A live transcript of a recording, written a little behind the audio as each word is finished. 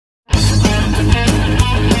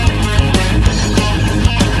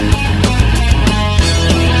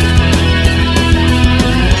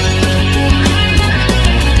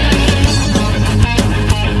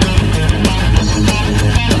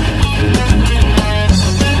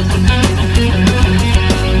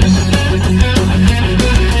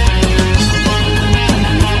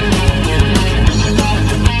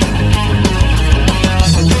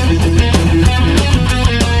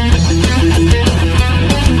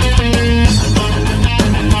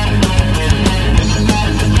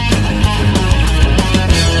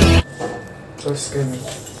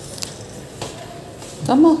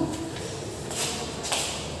Come on.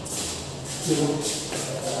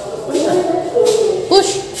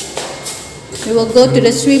 Push. We will go to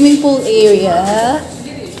the swimming pool area.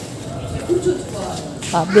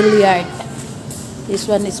 Billiard. This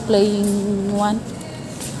one is playing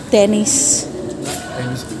tennis.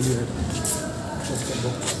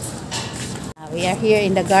 We are here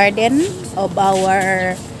in the garden of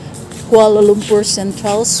our Kuala Lumpur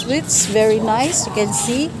Central Suites. Very nice. You can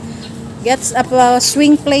see. Gets up a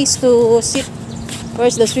swing place to sit.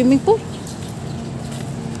 Where's the swimming pool?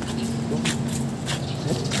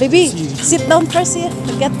 Baby, sit down first here.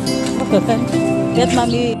 Get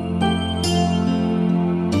mommy.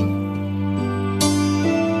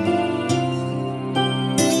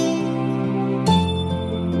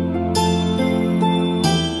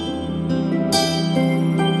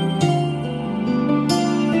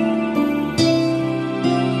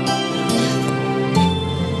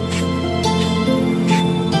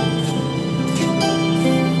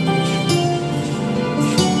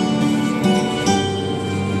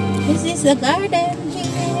 This is the garden.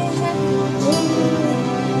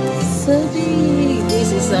 So big.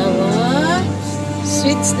 This is our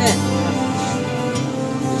sweet stand.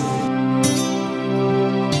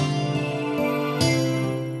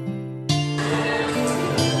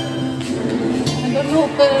 I don't know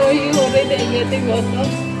where you already getting water.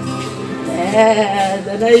 Yeah,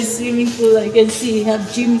 the nice swimming pool. I can see have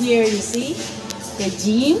gym here. You see the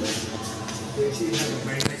gym.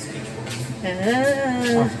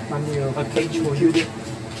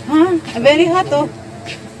 Very hot oh.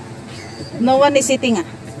 No one is sitting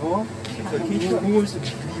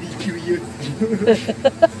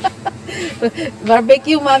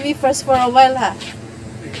Barbecue mommy first for a while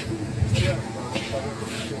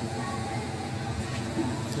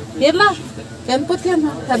Here lah. Can put here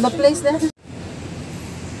have a place there.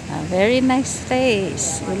 A very nice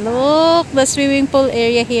place. Look, the swimming pool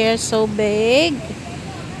area here so big.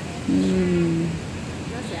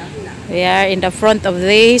 We are in the front of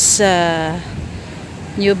this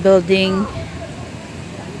new building.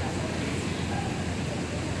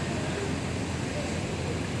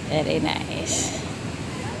 Very nice.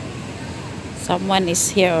 Someone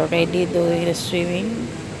is here already doing the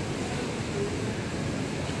swimming.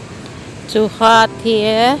 Too hot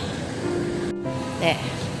here. There.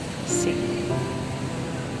 See.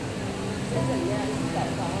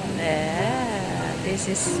 There.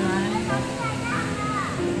 This is one.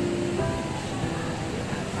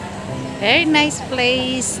 Very nice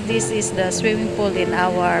place. This is the swimming pool in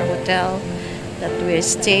our hotel that we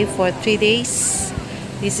stay for 3 days.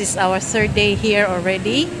 This is our 3rd day here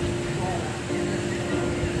already.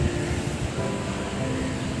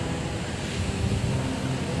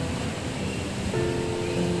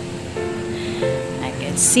 I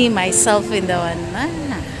can see myself in the one.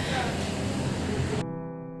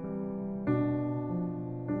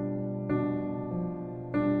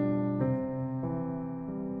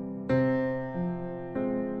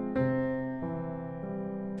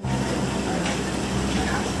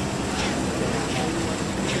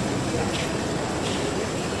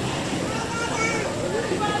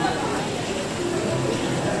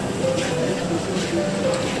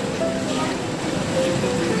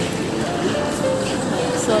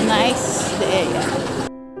 So nice the area.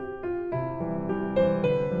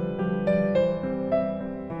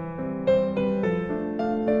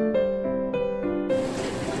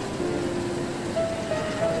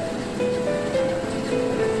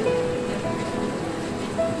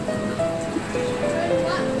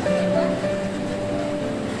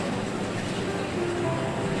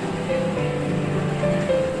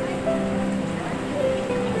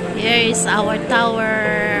 Here is our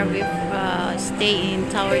tower. We stay in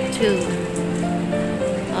tower 2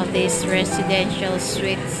 of these residential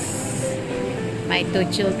suites. My 2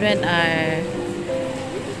 children are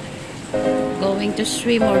going to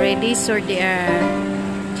swim already, so they are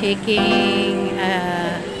taking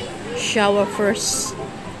a shower first.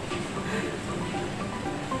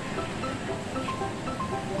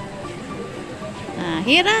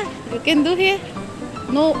 Here you can do here.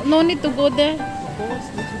 No need to go there.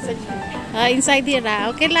 Inside here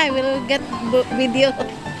okay lah, we'll get video.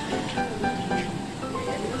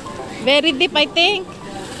 Very deep I think.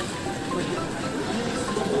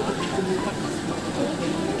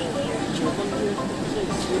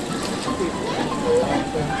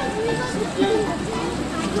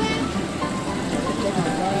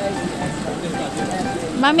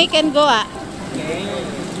 Mommy can go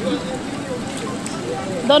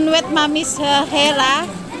Don't wet mommy's hair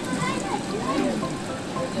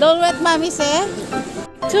Don't wet mommy's hair.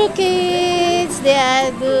 2 kids, they are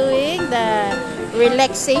doing the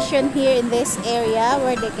relaxation here in this area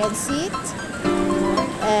where they can sit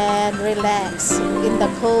and relax in the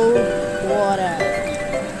cold water.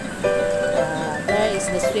 There is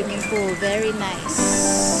the swimming pool, very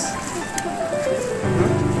nice.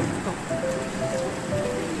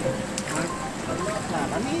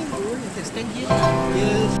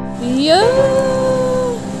 Yeah.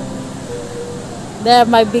 There,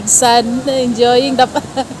 my big son enjoying the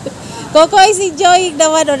Coco is enjoying the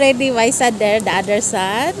one already. My son there, the other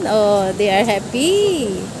son. Oh, they are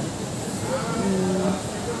happy.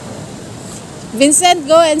 Vincent,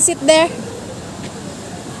 go and sit there.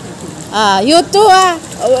 You too.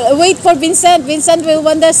 Wait for Vincent. Vincent will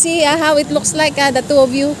want to see how it looks like, the two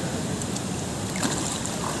of you.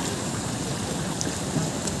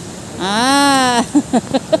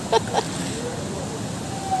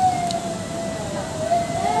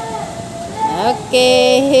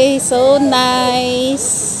 Okay, so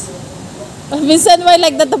nice. Vincent, why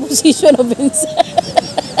like that the position of Vincent?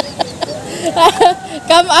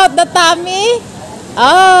 Come out the tummy.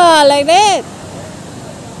 Oh, like that.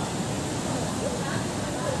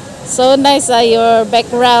 So nice, your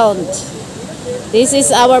background. This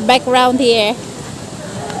is our background here.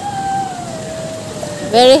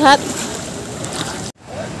 Very hot.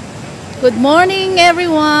 Good morning,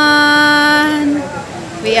 everyone.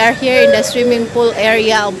 We are here in the swimming pool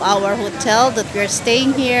area of our hotel that we're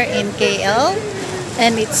staying here in KL.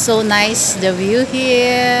 And it's so nice, the view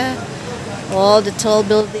here. All the tall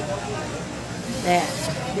buildings. There.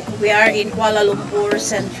 We are in Kuala Lumpur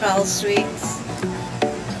Central Suites.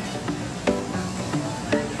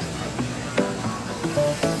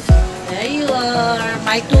 There you are.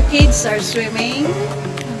 My two kids are swimming.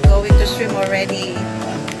 Going to swim already.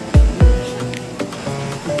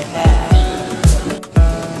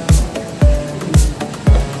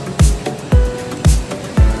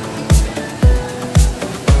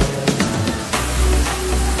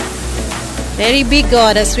 Very big,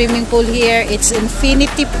 the swimming pool here. It's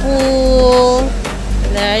infinity pool.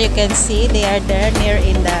 There you can see they are there near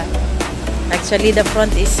in the. Actually, the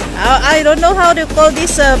front is. I don't know how to call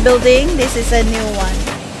this building. This is a new one.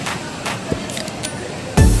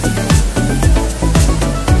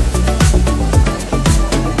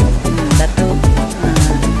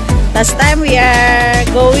 Last time we are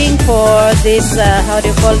going for this. How do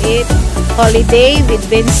you call it? Holiday with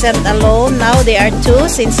Vincent alone. Now they are two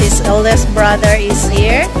since his eldest brother is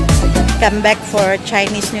here. Come back for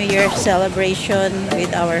Chinese New Year celebration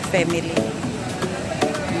with our family.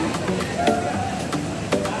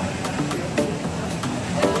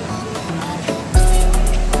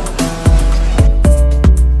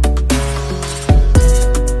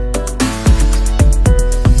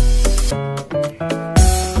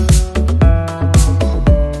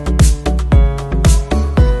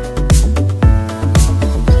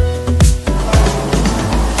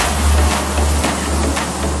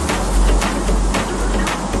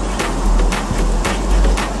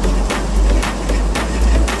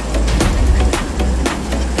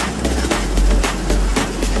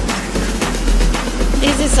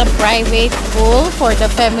 This is a private pool for the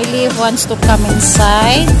family who wants to come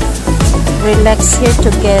inside, relax here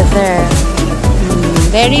together.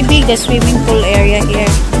 Very big, the swimming pool area here.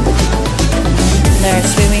 There's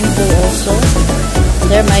swimming pool also.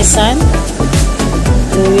 There my son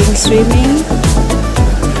doing swimming.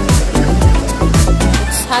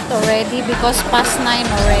 It's hot already because past 9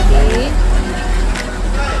 already.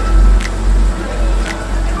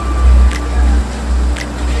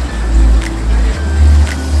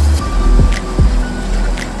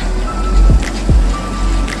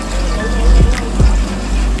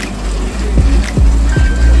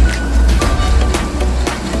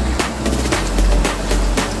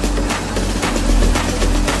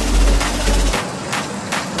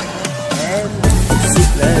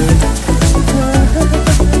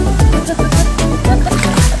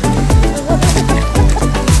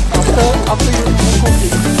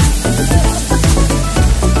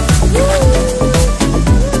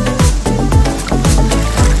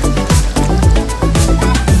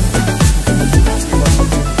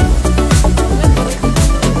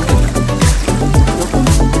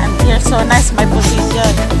 So nice my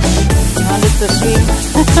position. I need to swim.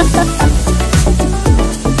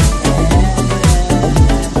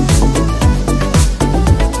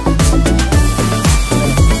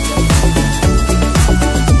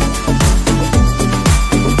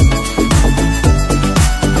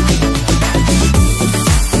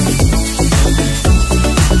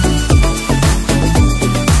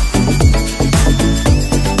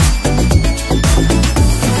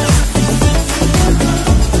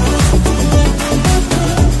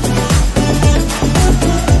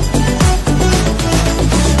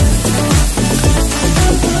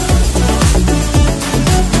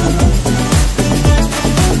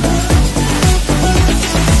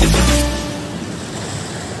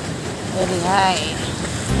 try.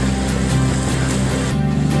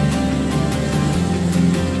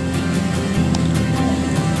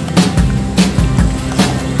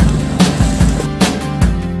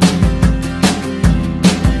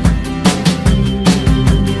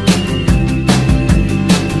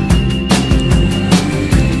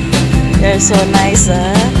 They're so nice,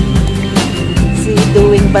 See,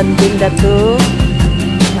 doing banding the two.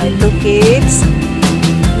 My two kids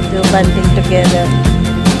do banding together.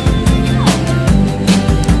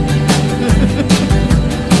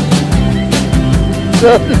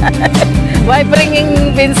 So nice. Why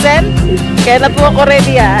bringing Vincent? Kaya na po ako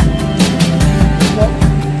ready,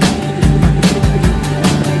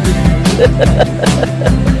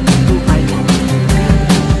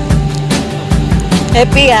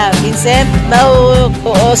 Happy, Vincent? Now,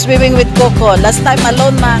 swimming with Coco. Last time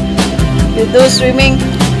alone, ma. You do swimming.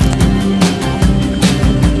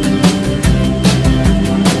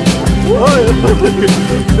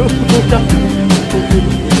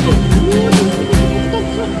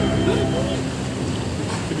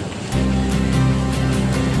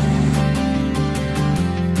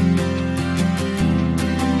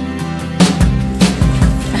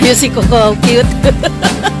 You see Coco, how cute.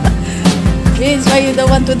 Vince, why you don't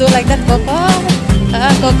want to do like that, Coco?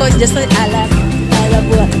 Coco is just like ala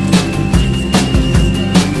buah.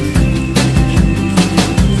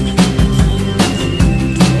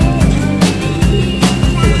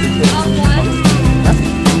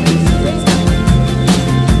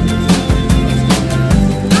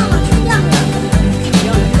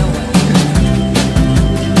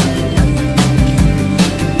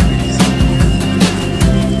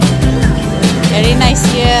 Very nice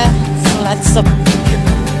here. Lots of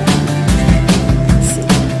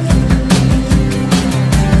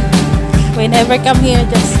whenever come here,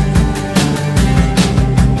 just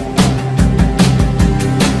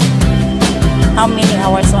how many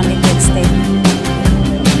hours only can stay?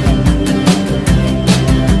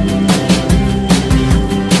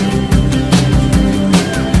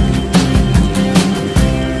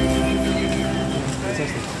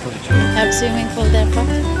 Have swimming pool there, pa?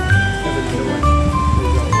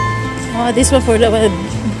 Oh, this one for the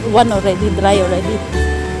one already dry already.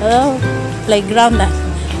 Oh, playground.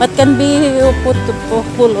 But can be put to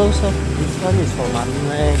pool also. This one is for mommy,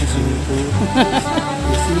 the swimming pool.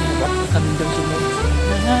 You see what coming down to me?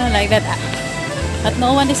 Like that. But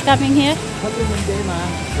no one is coming here. What do you mean, ma?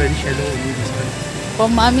 Very shallow only this one. For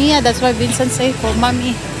mommy, that's why Vincent say for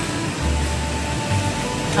mommy.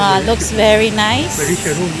 Looks very nice. Very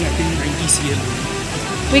shallow only, I think 90 cm.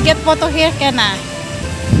 We get photo here, can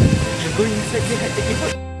Go inside there, take it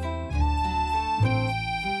out.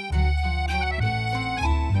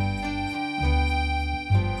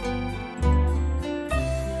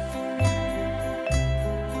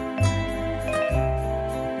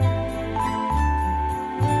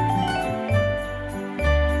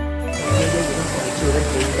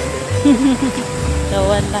 Don't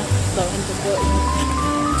want to go in.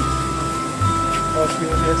 Oh,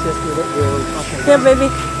 yes, Here, baby.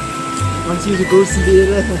 Wants you to go see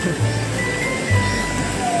there.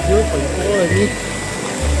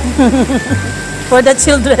 For the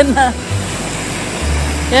children.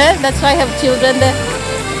 Yeah, that's why I have children there.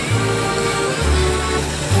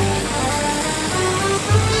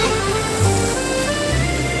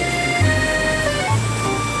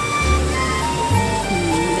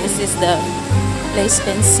 This is the place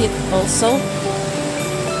can sit also.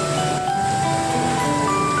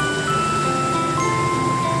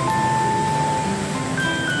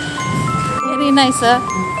 Very nice,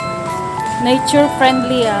 nature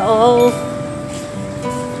friendly, all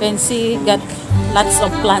fancy, got lots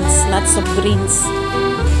of plants, lots of greens.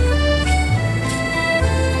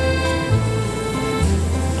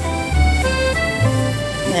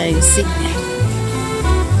 There you see.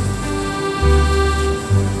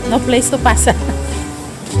 No place to pass.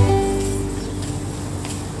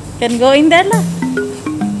 Can go in there lah.